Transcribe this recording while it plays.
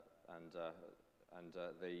the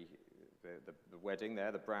wedding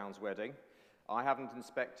there, the Browns wedding. I haven't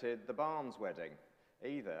inspected the Barnes wedding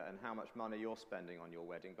either, and how much money you're spending on your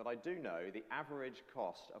wedding, but I do know the average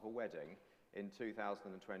cost of a wedding in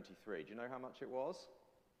 2023. Do you know how much it was?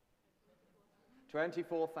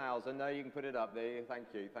 24,000. No, you can put it up there. Thank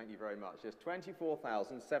you very much. Yes,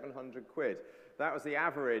 24,700 quid. That was the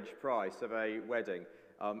average price of a wedding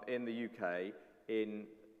in the UK in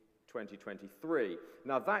 2023.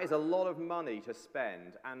 Now, that is a lot of money to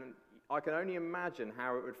spend, and I can only imagine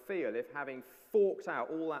how it would feel if, having forked out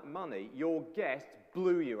all that money, your guests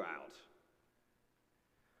blew you out.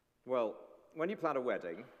 Well, when you plan a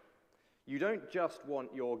wedding, you don't just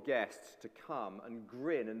want your guests to come and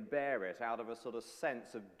grin and bear it out of a sort of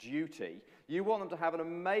sense of duty. You want them to have an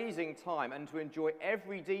amazing time and to enjoy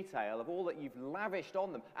every detail of all that you've lavished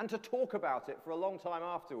on them and to talk about it for a long time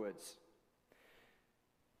afterwards.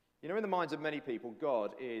 You know, in the minds of many people,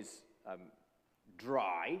 God is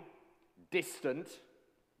dry, distant,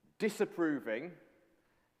 disapproving,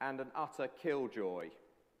 and an utter killjoy.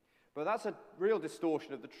 But that's a real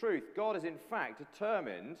distortion of the truth. God is in fact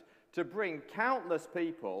determined to bring countless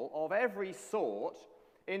people of every sort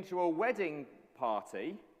into a wedding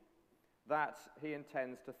party that he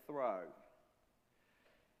intends to throw.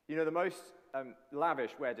 You know, the most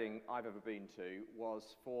lavish wedding I've ever been to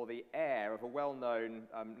was for the heir of a well-known,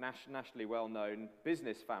 nationally well-known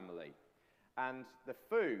business family. And the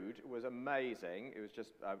food was amazing. It was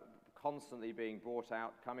just constantly being brought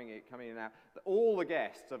out, coming in and out. All the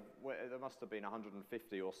guests, there must have been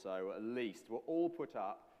 150 or so at least, were all put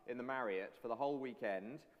up in the Marriott for the whole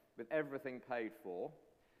weekend with everything paid for.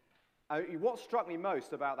 What struck me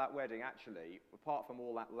most about that wedding, actually, apart from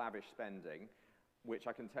all that lavish spending, which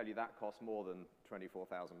I can tell you that cost more than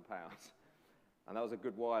 £24,000, and that was a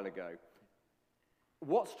good while ago.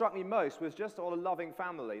 What struck me most was just what a loving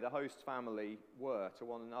family the host family were to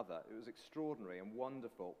one another. It was extraordinary and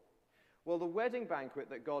wonderful. Well, the wedding banquet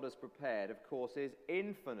that God has prepared, of course, is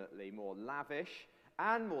infinitely more lavish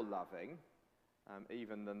and more loving,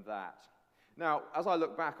 even than that. Now, as I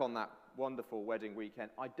look back on that wonderful wedding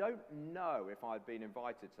weekend, I don't know if I'd been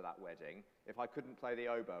invited to that wedding if I couldn't play the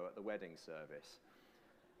oboe at the wedding service.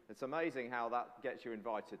 It's amazing how that gets you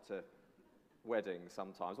invited to weddings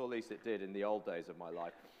sometimes, or at least it did in the old days of my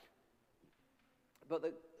life. But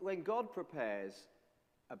when God prepares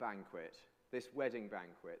a banquet, this wedding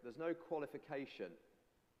banquet, there's no qualification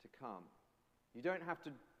to come. You don't have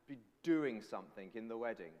to be doing something in the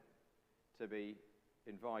wedding to be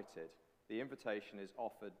invited. The invitation is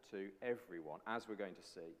offered to everyone, as we're going to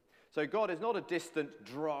see. So God is not a distant,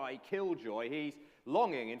 dry killjoy. He's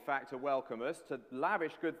longing, in fact, to welcome us, to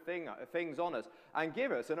lavish good things on us, and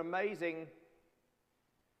give us an amazing,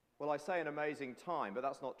 well, I say an amazing time, but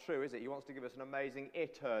that's not true, is it? He wants to give us an amazing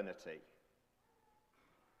eternity.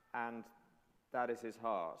 And that is his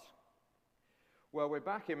heart. Well, we're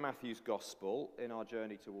back in Matthew's Gospel in our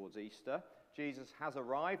journey towards Easter. Jesus has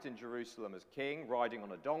arrived in Jerusalem as king, riding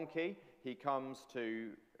on a donkey. He comes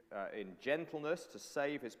in gentleness to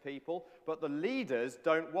save his people, but the leaders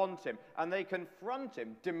don't want him, and they confront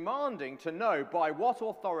him, demanding to know by what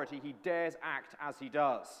authority he dares act as he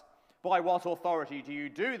does. By what authority do you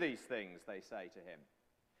do these things, they say to him.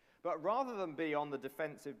 But rather than be on the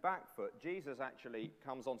defensive back foot, Jesus actually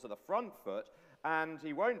comes onto the front foot, and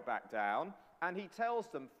he won't back down, and he tells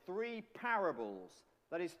them three parables.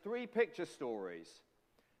 That is, three picture stories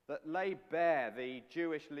that lay bare the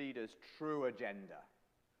Jewish leaders' true agenda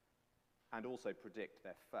and also predict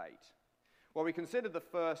their fate. Well, we considered the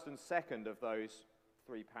first and second of those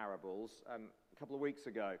three parables a couple of weeks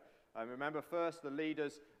ago. Remember, first, the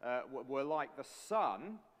leaders were like the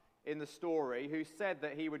son in the story who said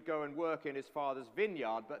that he would go and work in his father's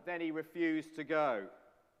vineyard, but then he refused to go.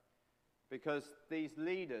 Because these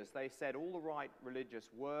leaders, they said all the right religious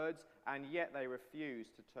words, and yet they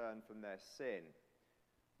refused to turn from their sin.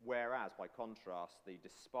 Whereas, by contrast, the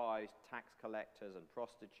despised tax collectors and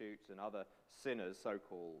prostitutes and other sinners,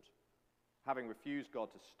 so-called, having refused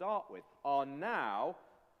God to start with, are now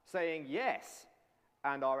saying yes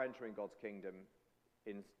and are entering God's kingdom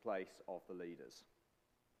in place of the leaders.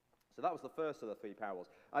 So that was the first of the three parables.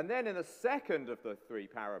 And then in the second of the three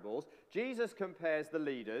parables, Jesus compares the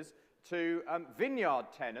leaders to vineyard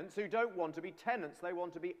tenants who don't want to be tenants, they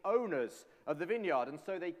want to be owners of the vineyard. And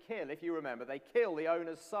so they kill, if you remember, they kill the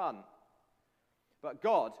owner's son. But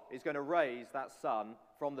God is going to raise that son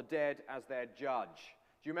from the dead as their judge.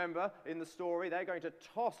 Do you remember in the story? They're going to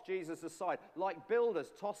toss Jesus aside, like builders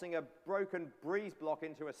tossing a broken breeze block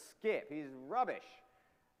into a skip. He's rubbish.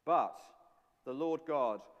 But the Lord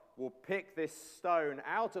God will pick this stone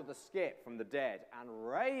out of the skip from the dead and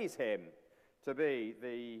raise him to be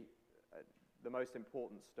the most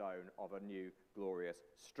important stone of a new glorious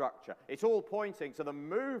structure. It's all pointing to the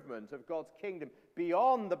movement of God's kingdom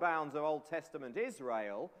beyond the bounds of Old Testament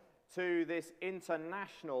Israel to this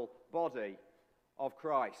international body of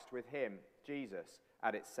Christ with him, Jesus,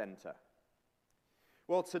 at its center.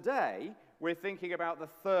 Well, today we're thinking about the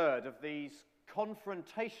third of these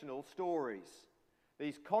confrontational stories,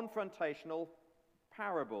 these confrontational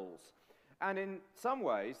parables. And in some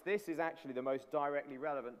ways, this is actually the most directly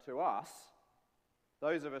relevant to us,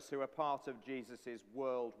 those of us who are part of Jesus'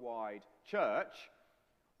 worldwide church.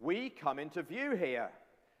 We come into view here,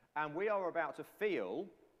 and we are about to feel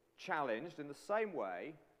challenged in the same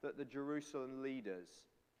way that the Jerusalem leaders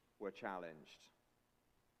were challenged.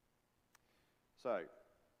 So,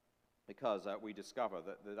 because we discover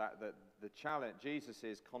that the challenge,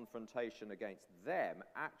 Jesus' confrontation against them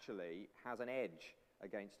actually has an edge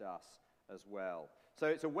against us as well. So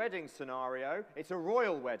it's a wedding scenario. It's a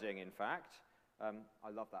royal wedding, in fact. I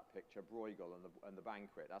love that picture, Bruegel and the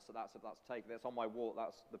banquet. That's on my wall.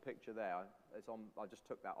 That's the picture there. I just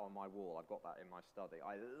took that on my wall. I've got that in my study.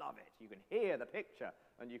 I love it. You can hear the picture,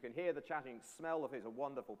 and you can hear the chatting smell of it. It's a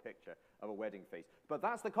wonderful picture of a wedding feast. But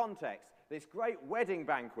that's the context. This great wedding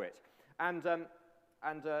banquet, it's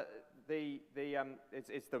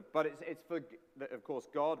for, of course,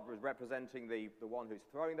 God representing the one who's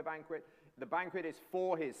throwing the banquet. The banquet is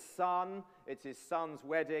for his son. It's his son's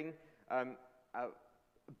wedding.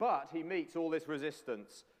 But he meets all this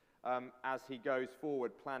resistance as he goes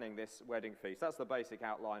forward planning this wedding feast. That's the basic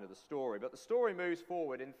outline of the story. But the story moves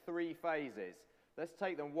forward in three phases. Let's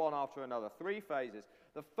take them one after another. Three phases.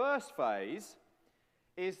 The first phase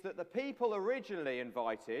is that the people originally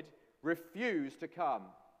invited refused to come.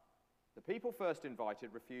 The people first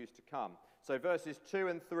invited refused to come. So verses 2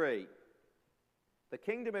 and 3. The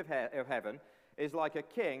kingdom of heaven is like a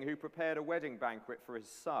king who prepared a wedding banquet for his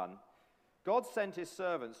son. God sent his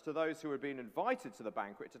servants to those who had been invited to the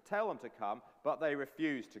banquet to tell them to come, but they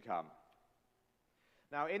refused to come.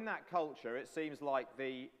 Now, in that culture, it seems like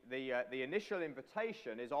the initial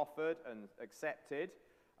invitation is offered and accepted,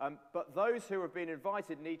 but those who have been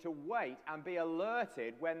invited need to wait and be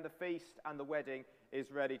alerted when the feast and the wedding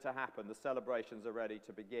is ready to happen. The celebrations are ready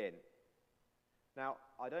to begin. Now,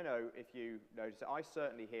 I don't know if you notice it. I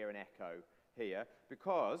certainly hear an echo here,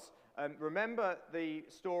 because remember the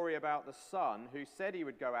story about the son who said he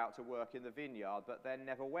would go out to work in the vineyard but then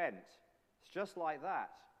never went. It's just like that.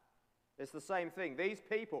 It's the same thing. These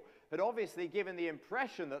people had obviously given the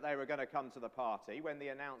impression that they were going to come to the party when the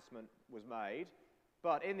announcement was made,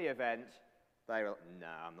 but in the event they were, no,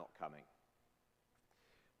 I'm not coming.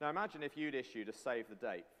 Now imagine if you'd issued a save the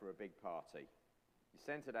date for a big party. You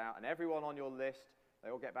sent it out and everyone on your list, they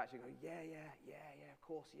all get back to you and go, yeah, of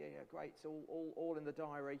course, yeah, great, it's all in the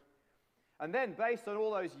diary. And then, based on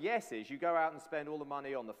all those yeses, you go out and spend all the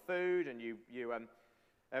money on the food and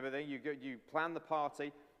everything. You plan the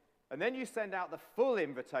party, and then you send out the full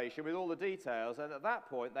invitation with all the details. And at that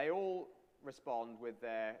point, they all respond with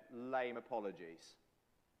their lame apologies.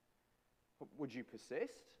 Would you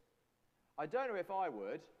persist? I don't know if I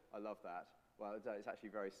would. I love that. Well, it's actually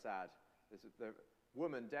very sad. The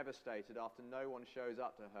woman devastated after no one shows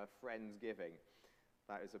up to her Friendsgiving.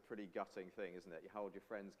 That is a pretty gutting thing, isn't it? You hold your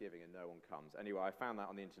Friendsgiving and no one comes. Anyway, I found that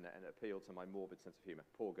on the internet and it appealed to my morbid sense of humor.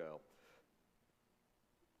 Poor girl.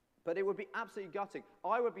 But it would be absolutely gutting.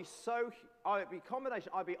 I'd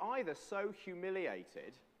be either so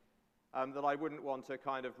humiliated that I wouldn't want to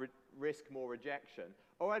kind of risk more rejection,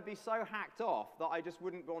 or I'd be so hacked off that I just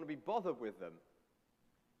wouldn't want to be bothered with them.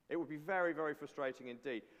 It would be very, very frustrating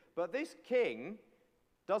indeed. But this king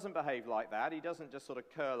doesn't behave like that. He doesn't just sort of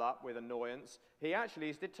curl up with annoyance. He actually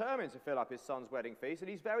is determined to fill up his son's wedding feast, and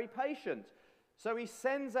he's very patient. So he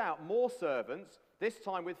sends out more servants, this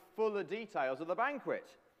time with fuller details of the banquet.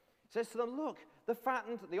 He says to them, look,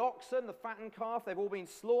 the oxen, the fattened calf, they've all been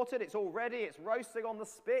slaughtered. It's all ready. It's roasting on the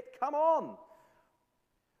spit. Come on.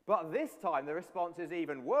 But this time the response is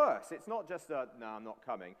even worse. It's not just no, I'm not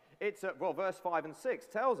coming. It's, verse 5 and 6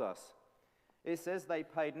 tells us. It says they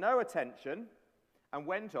paid no attention and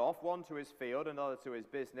went off, one to his field, another to his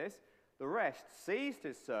business. The rest seized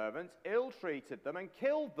his servants, ill-treated them, and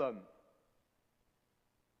killed them.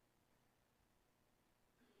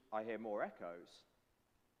 I hear more echoes.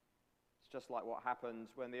 It's just like what happened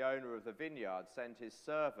when the owner of the vineyard sent his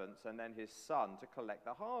servants and then his son to collect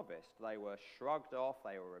the harvest. They were shrugged off,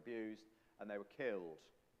 they were abused, and they were killed.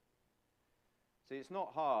 See, it's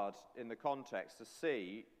not hard in the context to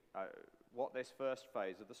see what this first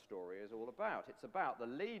phase of the story is all about. It's about the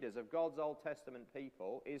leaders of God's Old Testament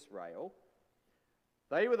people, Israel.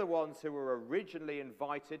 They were the ones who were originally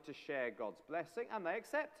invited to share God's blessing, and they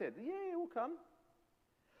accepted. Yeah, we'll come.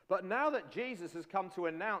 But now that Jesus has come to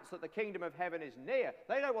announce that the kingdom of heaven is near,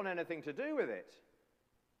 they don't want anything to do with it.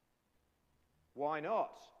 Why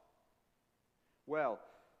not? Well,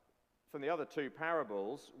 from the other two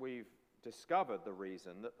parables, we've discovered the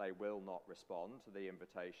reason that they will not respond to the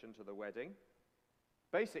invitation to the wedding.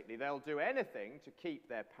 Basically, they'll do anything to keep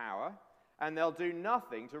their power, and they'll do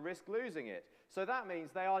nothing to risk losing it. So that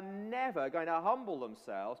means they are never going to humble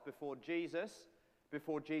themselves before Jesus'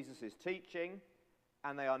 teaching,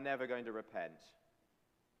 and they are never going to repent.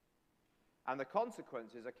 And the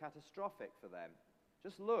consequences are catastrophic for them.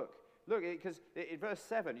 Just look, because in verse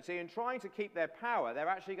 7, you see, in trying to keep their power, they're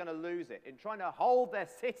actually going to lose it. In trying to hold their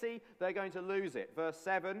city, they're going to lose it. Verse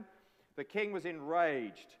 7, the king was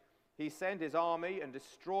enraged. He sent his army and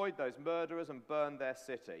destroyed those murderers and burned their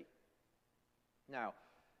city. Now,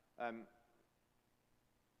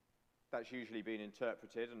 that's usually been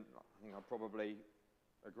interpreted, and I think I'll probably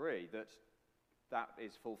agree, that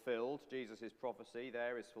is fulfilled. Jesus' prophecy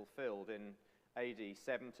there is fulfilled in AD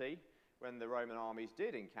 70, when the Roman armies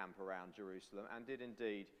did encamp around Jerusalem and did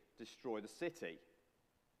indeed destroy the city.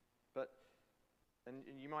 And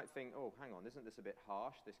you might think, oh, hang on, isn't this a bit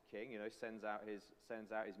harsh? This king, sends out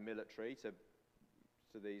his military to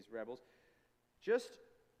these rebels. Just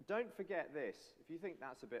don't forget this. If you think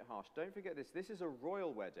that's a bit harsh, don't forget this. This is a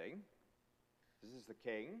royal wedding. This is the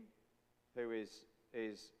king who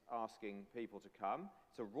is asking people to come.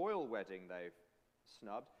 It's a royal wedding they've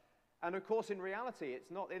snubbed. And of course, in reality, it's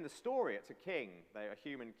not in the story, it's a king, a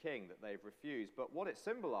human king that they've refused. But what it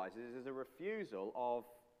symbolizes is a refusal of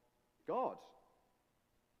God.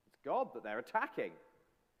 It's God that they're attacking.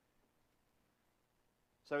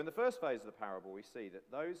 So in the first phase of the parable, we see that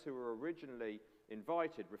those who were originally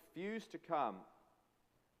invited refused to come.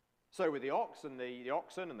 So with the oxen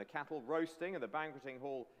and the cattle roasting and the banqueting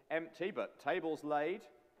hall empty, but tables laid,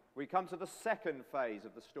 we come to the second phase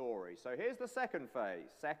of the story. So here's the second phase.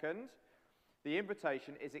 Second, the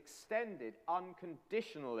invitation is extended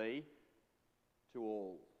unconditionally to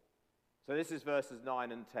all. So this is verses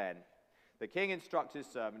 9 and 10. The king instructs his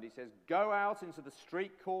servant. He says, "Go out into the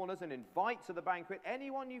street corners and invite to the banquet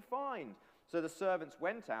anyone you find." So the servants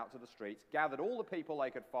went out to the streets, gathered all the people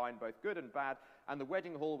they could find, both good and bad, and the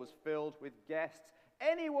wedding hall was filled with guests.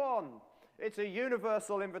 Anyone! It's a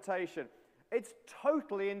universal invitation. It's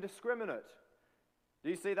totally indiscriminate. Do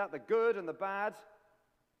you see that? The good and the bad.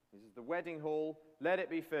 This is the wedding hall. Let it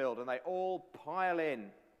be filled. And they all pile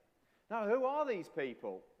in. Now, who are these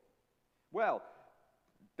people? Well,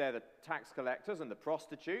 they're the tax collectors and the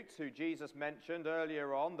prostitutes who Jesus mentioned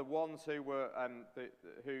earlier on, the ones who were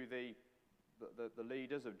the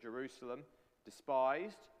leaders of Jerusalem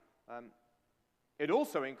despised. It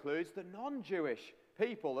also includes the non-Jewish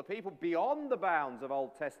people, the people beyond the bounds of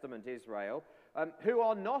Old Testament Israel, who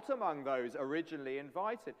are not among those originally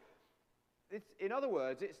invited. In other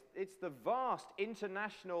words, it's the vast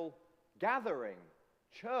international gathering,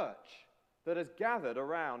 church, that has gathered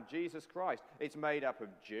around Jesus Christ. It's made up of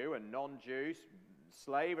Jew and non-Jew,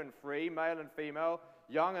 slave and free, male and female,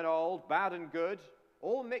 young and old, bad and good,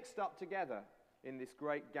 all mixed up together in this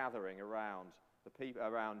great gathering around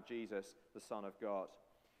around Jesus, the Son of God.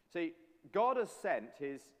 See, God has sent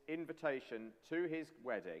his invitation to his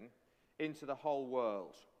wedding into the whole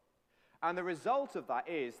world. And the result of that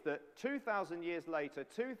is that 2,000 years later,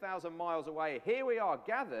 2,000 miles away, here we are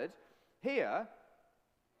gathered here,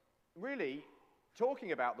 really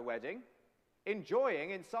talking about the wedding, enjoying,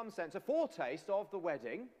 in some sense, a foretaste of the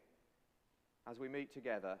wedding as we meet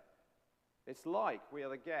together. It's like we are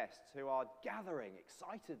the guests who are gathering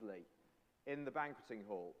excitedly in the banqueting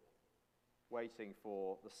hall, waiting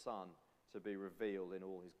for the Son to be revealed in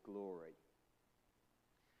all his glory.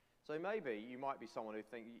 So maybe you might be someone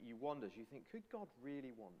who you think, could God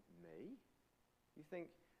really want me? You think,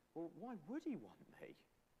 well, why would he want me?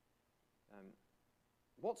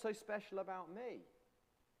 What's so special about me?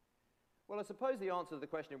 Well, I suppose the answer to the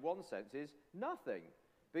question in one sense is nothing,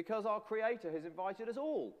 because our Creator has invited us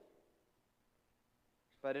all.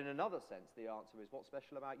 But in another sense, the answer is, what's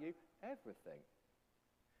special about you? Everything.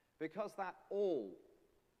 Because that all,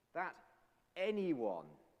 that anyone,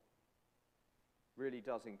 really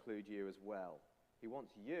does include you as well. He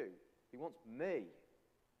wants you. He wants me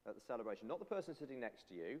at the celebration. Not the person sitting next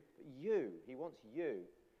to you, but you. He wants you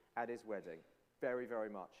at his wedding. Very, very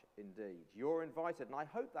much indeed. You're invited, and I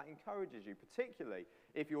hope that encourages you, particularly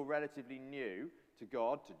if you're relatively new to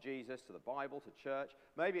God, to Jesus, to the Bible, to church.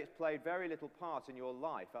 Maybe it's played very little part in your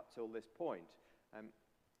life up till this point.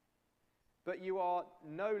 But you are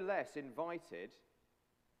no less invited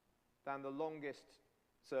than the longest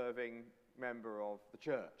serving member of the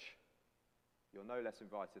church. You're no less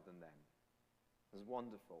invited than them. It's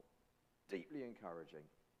wonderful, deeply encouraging.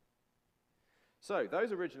 So,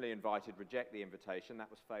 those originally invited reject the invitation. That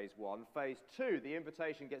was phase 1. Phase 2, the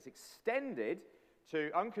invitation gets extended to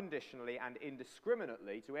unconditionally and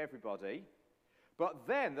indiscriminately to everybody. But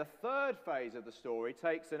then the third phase of the story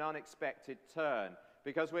takes an unexpected turn,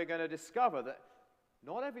 because we're going to discover that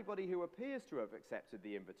not everybody who appears to have accepted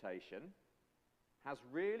the invitation has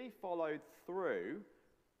really followed through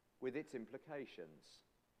with its implications.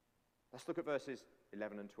 Let's look at verses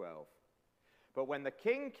 11 and 12. But when the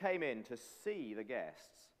king came in to see the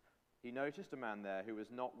guests, he noticed a man there who was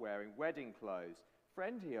not wearing wedding clothes.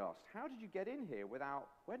 Friend, he asked, how did you get in here without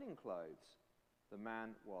wedding clothes? The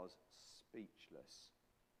man was speechless.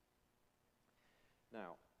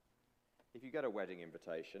 Now, if you get a wedding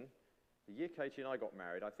invitation, the year Katie and I got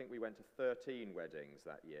married, I think we went to 13 weddings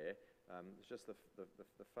that year. It's just the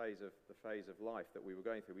phase of life that we were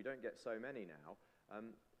going through. We don't get so many now.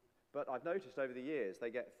 But I've noticed over the years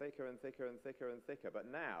they get thicker and thicker and thicker and thicker, but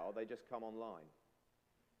now they just come online.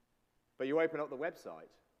 But you open up the website,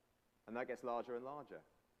 and that gets larger and larger.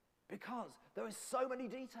 Because there are so many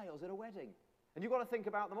details in a wedding, and you've got to think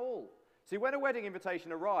about them all. See, when a wedding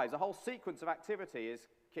invitation arrives, a whole sequence of activity is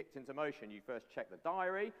kicked into motion. You first check the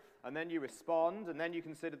diary, and then you respond, and then you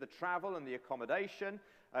consider the travel and the accommodation.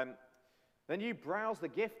 Then you browse the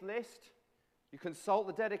gift list, you consult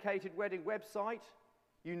the dedicated wedding website,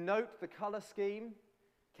 you note the colour scheme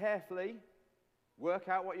carefully, work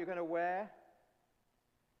out what you're going to wear.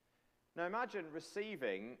 Now imagine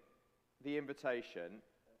receiving the invitation,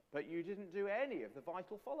 but you didn't do any of the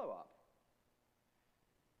vital follow-up.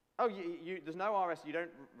 Oh, there's no RS, you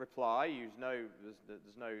don't reply,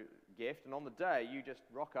 there's no gift, and on the day you just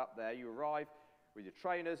rock up there, you arrive with your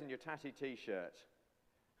trainers and your tatty t-shirt.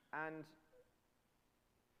 And,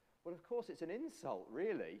 well, of course, it's an insult,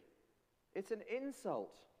 really. It's an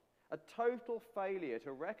insult, a total failure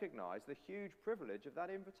to recognize the huge privilege of that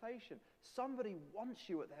invitation. Somebody wants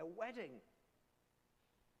you at their wedding,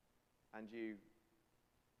 and you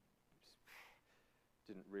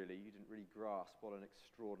didn't really grasp what an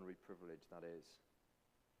extraordinary privilege that is.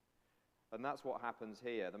 And that's what happens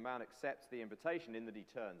here. The man accepts the invitation in that he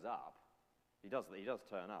turns up. He does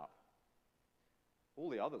turn up. All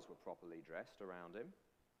the others were properly dressed around him.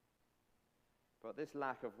 But this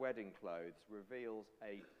lack of wedding clothes reveals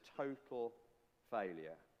a total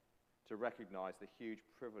failure to recognize the huge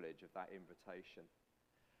privilege of that invitation.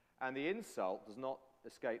 And the insult does not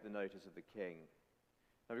escape the notice of the king.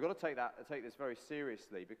 Now we've got to take this very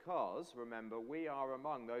seriously, because, remember, we are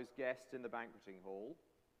among those guests in the banqueting hall.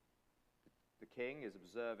 The king is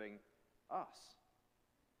observing us.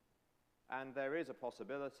 And there is a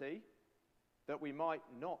possibility that we might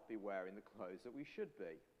not be wearing the clothes that we should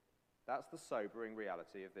be. That's the sobering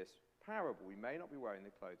reality of this parable. We may not be wearing the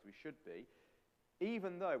clothes we should be,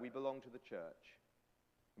 even though we belong to the church.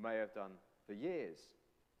 We may have done for years.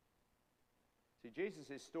 See,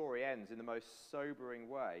 Jesus' story ends in the most sobering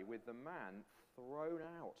way, with the man thrown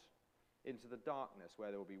out into the darkness where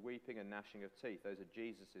there will be weeping and gnashing of teeth. Those are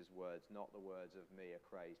Jesus' words, not the words of me, a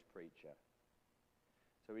crazed preacher.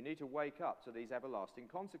 So we need to wake up to these everlasting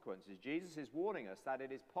consequences. Jesus is warning us that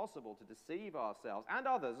it is possible to deceive ourselves, and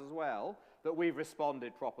others as well, that we've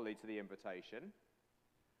responded properly to the invitation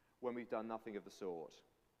when we've done nothing of the sort.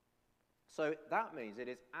 So that means it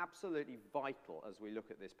is absolutely vital, as we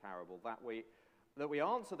look at this parable, that we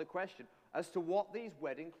answer the question as to what these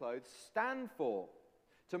wedding clothes stand for,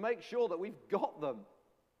 to make sure that we've got them.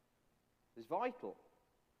 It's vital.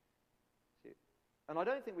 And I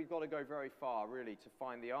don't think we've got to go very far, really, to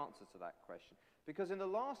find the answer to that question. Because in the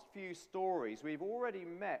last few stories, we've already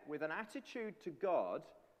met with an attitude to God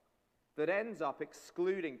that ends up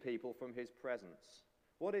excluding people from his presence.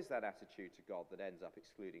 What is that attitude to God that ends up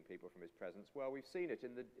excluding people from his presence? Well, we've seen it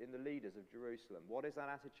in the leaders of Jerusalem. What is that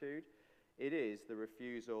attitude? It is the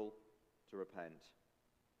refusal to repent.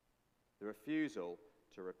 The refusal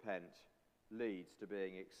to repent leads to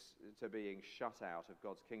being shut out of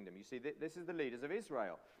God's kingdom. You see, this is the leaders of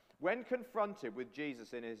Israel. When confronted with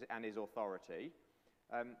Jesus and his authority,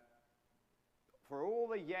 for all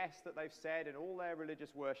the yes that they've said and all their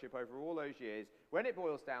religious worship over all those years, when it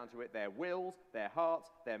boils down to it, their wills, their hearts,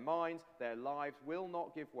 their minds, their lives will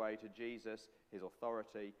not give way to Jesus, his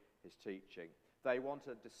authority, his teaching. They want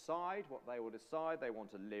to decide what they will decide. They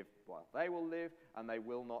want to live what they will live, and they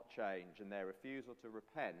will not change. And their refusal to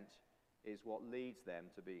repent is what leads them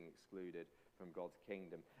to being excluded from God's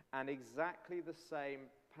kingdom. And exactly the same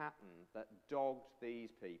pattern that dogged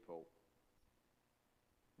these people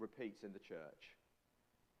repeats in the church.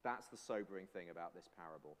 That's the sobering thing about this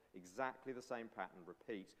parable. Exactly the same pattern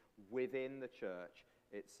repeats within the church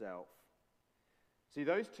itself. See,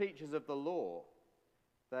 those teachers of the law,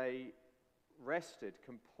 they rested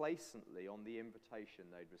complacently on the invitation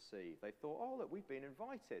they'd received. They thought, oh, look, we've been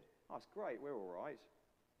invited. Oh, that's great, we're all right.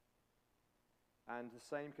 And the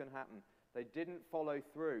same can happen. They didn't follow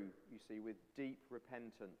through, you see, with deep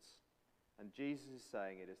repentance. And Jesus is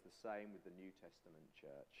saying it is the same with the New Testament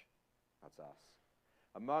church. That's us.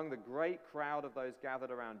 Among the great crowd of those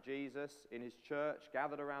gathered around Jesus in his church,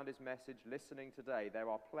 gathered around his message, listening today, there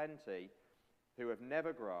are plenty who have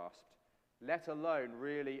never grasped, let alone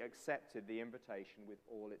really accepted the invitation with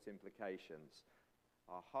all its implications.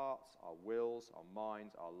 Our hearts, our wills, our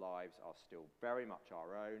minds, our lives are still very much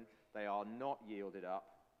our own. They are not yielded up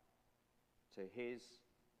to his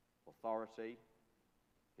authority,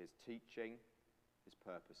 his teaching, his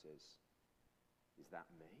purposes. Is that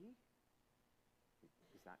me?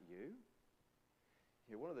 Is that you?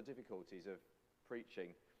 You know, one of the difficulties of preaching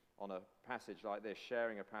on a passage like this,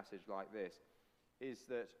 sharing a passage like this, is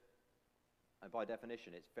that, and by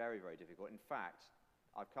definition, it's very, very difficult. In fact,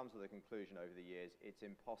 I've come to the conclusion over the years, it's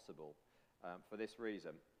impossible for this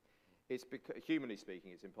reason. It's humanly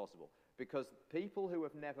speaking, it's impossible. Because people who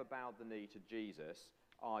have never bowed the knee to Jesus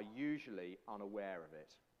are usually unaware of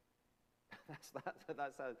it.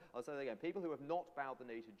 I'll say that again. People who have not bowed the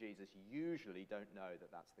knee to Jesus usually don't know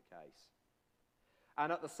that that's the case.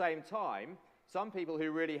 And at the same time, some people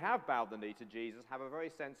who really have bowed the knee to Jesus have a very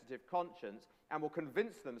sensitive conscience and will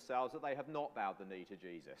convince themselves that they have not bowed the knee to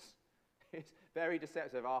Jesus. It's very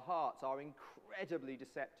deceptive. Our hearts are incredibly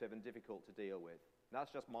deceptive and difficult to deal with. And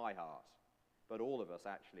that's just my heart. But all of us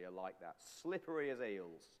actually are like that, slippery as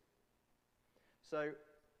eels. So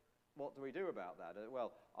what do we do about that?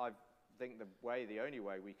 Well, I think the only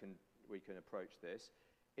way we can approach this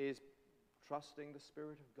is trusting the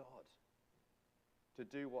Spirit of God to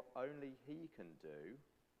do what only he can do.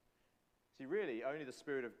 See, really, only the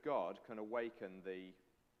Spirit of God can awaken the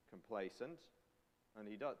complacent, and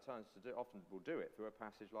he often will do it through a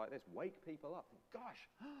passage like this. Wake people up. Gosh,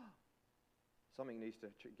 something needs to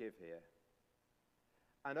give here.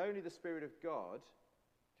 And only the Spirit of God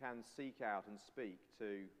can seek out and speak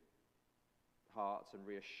to hearts and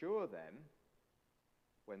reassure them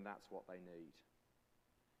when that's what they need.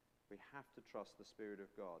 We have to trust the Spirit of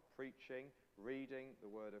God. Preaching, reading the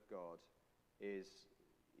Word of God is,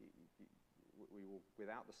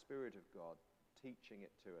 without the Spirit of God teaching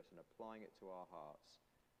it to us and applying it to our hearts,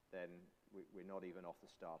 then we're not even off the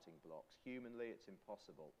starting blocks. Humanly, it's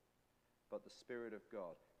impossible. But the Spirit of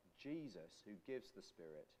God, Jesus, who gives the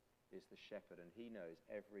Spirit, is the shepherd, and he knows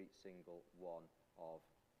every single one of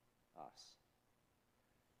us.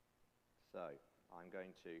 So, I'm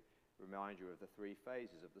going to remind you of the three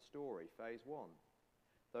phases of the story. Phase 1,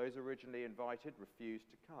 those originally invited refused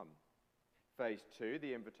to come. Phase 2,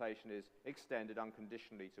 the invitation is extended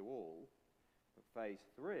unconditionally to all. But phase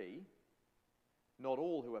 3, not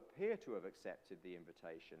all who appear to have accepted the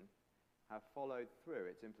invitation have followed through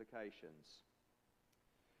its implications.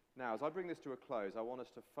 Now, as I bring this to a close, I want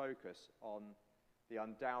us to focus on the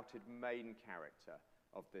undoubted main character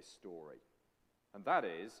of this story, and that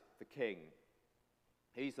is the king.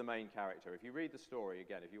 He's the main character. If you read the story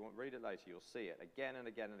again, if you want to read it later, you'll see it again and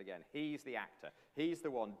again and again. He's the actor. He's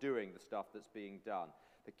the one doing the stuff that's being done.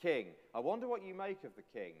 The king. I wonder what you make of the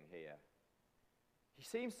king here. He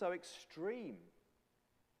seems so extreme.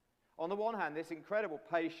 On the one hand, this incredible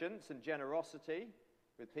patience and generosity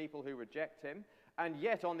with people who reject him, and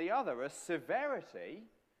yet on the other, a severity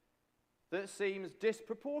that seems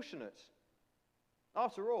disproportionate.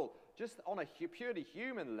 After all, just on a purely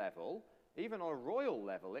human level, even on a royal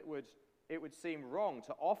level, it would seem wrong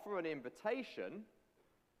to offer an invitation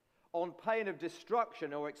on pain of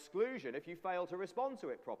destruction or exclusion if you fail to respond to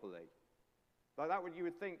it properly. Like that, you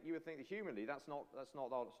would think that humanly that's not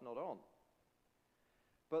on.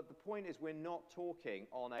 But the point is, we're not talking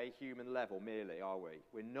on a human level merely, are we?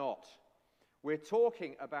 We're not. We're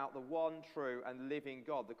talking about the one true and living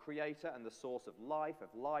God, the creator and the source of life, of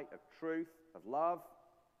light, of truth, of love.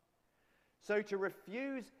 So to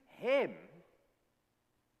refuse him,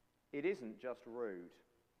 it isn't just rude.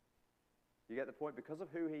 You get the point? Because of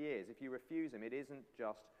who he is, if you refuse him, it isn't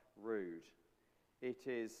just rude.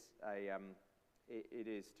 It's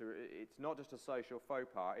not just a social faux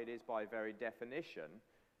pas. It is, by very definition,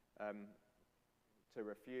 to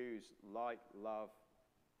refuse light, love,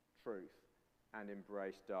 truth, and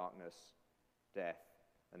embrace darkness, death,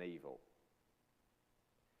 and evil.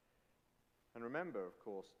 And remember, of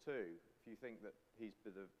course, too, if you think that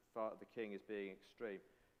the king is being extreme,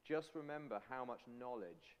 just remember how much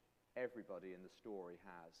knowledge everybody in the story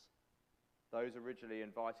has. Those originally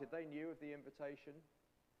invited, they knew of the invitation.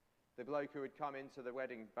 The bloke who had come into the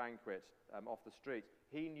wedding banquet off the street,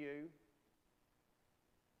 he knew,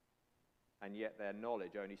 and yet their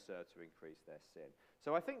knowledge only served to increase their sin.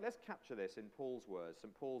 So I think let's capture this in Paul's words,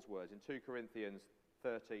 St. Paul's words in 2 Corinthians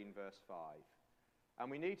 13, verse 5. And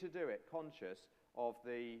we need to do it conscious of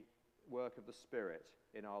the work of the Spirit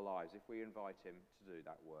in our lives if we invite him to do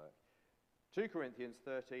that work. 2 Corinthians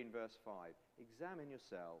 13, verse 5. Examine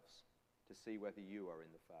yourselves to see whether you are in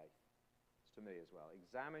the faith. It's to me as well.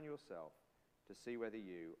 Examine yourself to see whether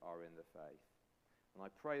you are in the faith. And I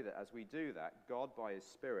pray that as we do that, God by his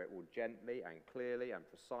Spirit will gently and clearly and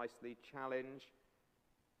precisely challenge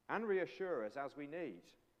and reassure us as we need.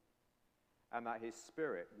 And that his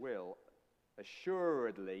Spirit will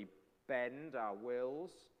assuredly bend our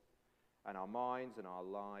wills and our minds and our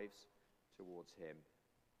lives towards him.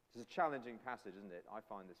 This is a challenging passage, isn't it? I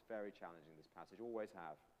find this very challenging, this passage. Always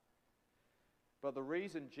have. But the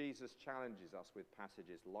reason Jesus challenges us with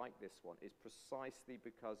passages like this one is precisely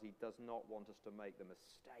because he does not want us to make the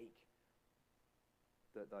mistake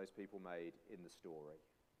that those people made in the story.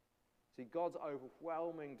 See, God's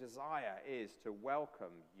overwhelming desire is to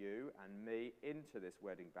welcome you and me into this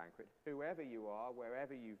wedding banquet, whoever you are,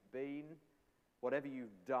 wherever you've been, whatever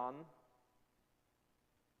you've done.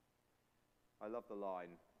 I love the line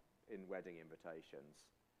in wedding invitations.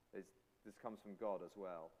 This comes from God as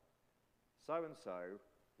well. So-and-so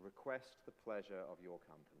request the pleasure of your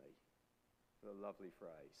company. What a lovely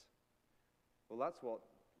phrase. Well, that's what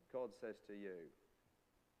God says to you.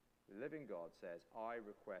 The living God says, I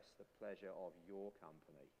request the pleasure of your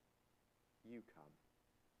company. You come.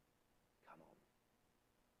 Come on.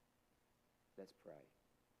 Let's pray.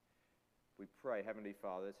 We pray, Heavenly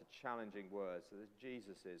Father, it's a challenging word, so this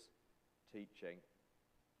Jesus' teaching.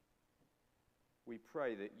 We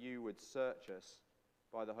pray that you would search us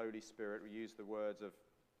by the Holy Spirit. We use the words of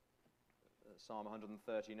Psalm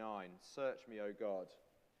 139. Search me, O God.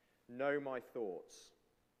 Know my thoughts.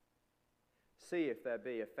 See if there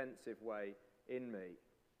be offensive way in me,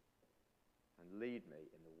 and lead me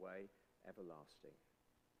in the way everlasting.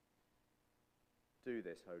 Do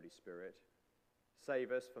this, Holy Spirit.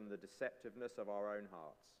 Save us from the deceptiveness of our own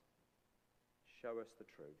hearts. Show us the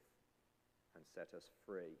truth and set us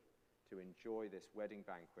free to enjoy this wedding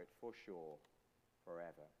banquet for sure,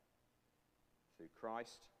 forever. Through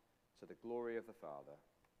Christ, to the glory of the Father.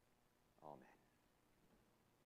 Amen.